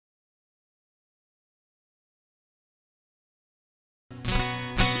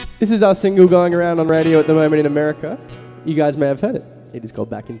This is our single going around on radio at the moment in America. You guys may have heard it. It is called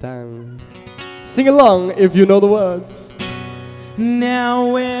Back in Time. Sing along if you know the words.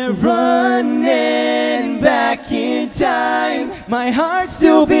 Now we're running back in time. My heart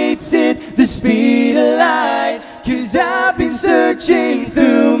still beats at the speed of light. 'Cause I've been searching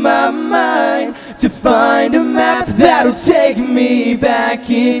through my mind to find a map that'll take me back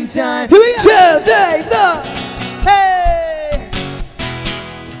in time. Here we go! Hey!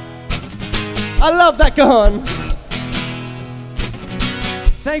 I love that, go on.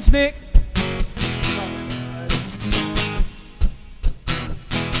 Thanks, Nick.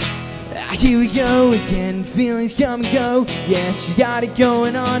 Here we go again, feelings come and go. Yeah, she's got it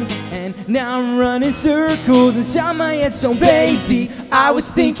going on, and now I'm running circles inside my head. So baby, I was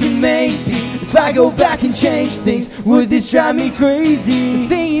thinking maybe if I go back and change things, would this drive me crazy? The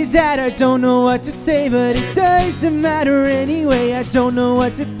thing is that I don't know what to say, but it doesn't matter anyway. I don't know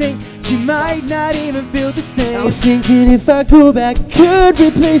what to think. She might not even feel the same. I was thinking if I go back, I could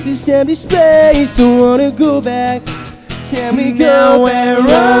replace this empty space. Don't wanna go back. Can we go? Now we're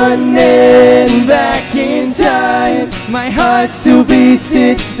running back in time. My heart still beats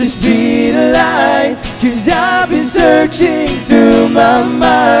at the speed of light. 'Cause I've been searching through my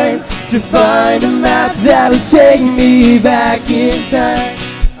mind to find a map that'll take me back in time.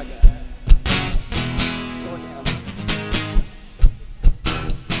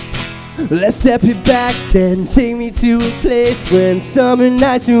 Let's step it back then, take me to a place when summer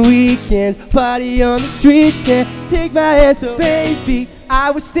nights and weekends, party on the streets and take my hand. So baby,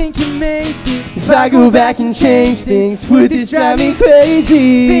 I was thinking maybe if I go back and change things, would this drive me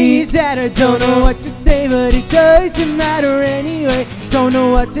crazy? Thing is that I don't know what to say, but it doesn't matter anyway. Don't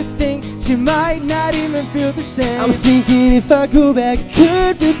know what to think, she might not even feel the same. I'm thinking if I go back,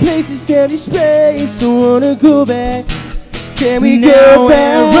 could replace this empty space. Don't wanna go back. Can we go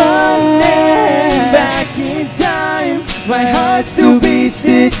back? We're running back in time. My heart still beats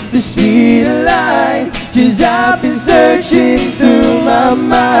at the speed of light. 'Cause I've been searching through my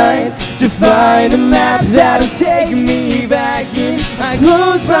mind to find a map that'll take me back in. I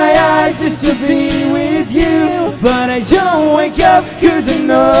close my eyes just to be with you, but I don't wake up 'cause I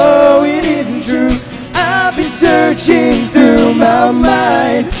know it isn't true. I've been searching through my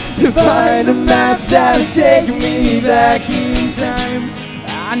mind to find a map that'll take me back in time.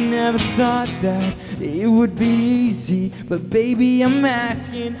 I never thought that it would be easy, but baby, I'm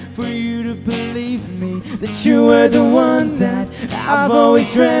asking for you to believe me that you were the one that I've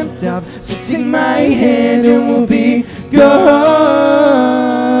always dreamt of. So take my hand and we'll be gone.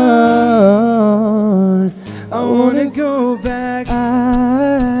 I wanna go back,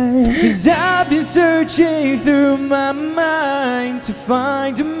 'cause I've been searching through my mind to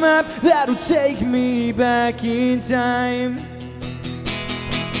find a map that'll take me back in time.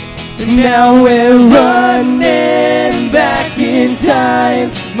 Now we're running back in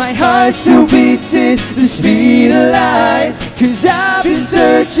time. My heart still beats at the speed of light. 'Cause I've been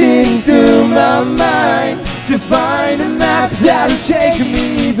searching through my mind to find a map that'll take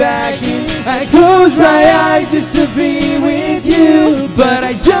me back in. I close my eyes just to be with you, but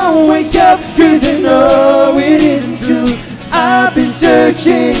I don't wake up 'cause I know it isn't true. I've been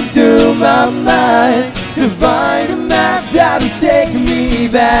searching through my mind to find a map that'll take me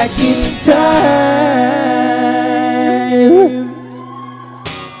back in time.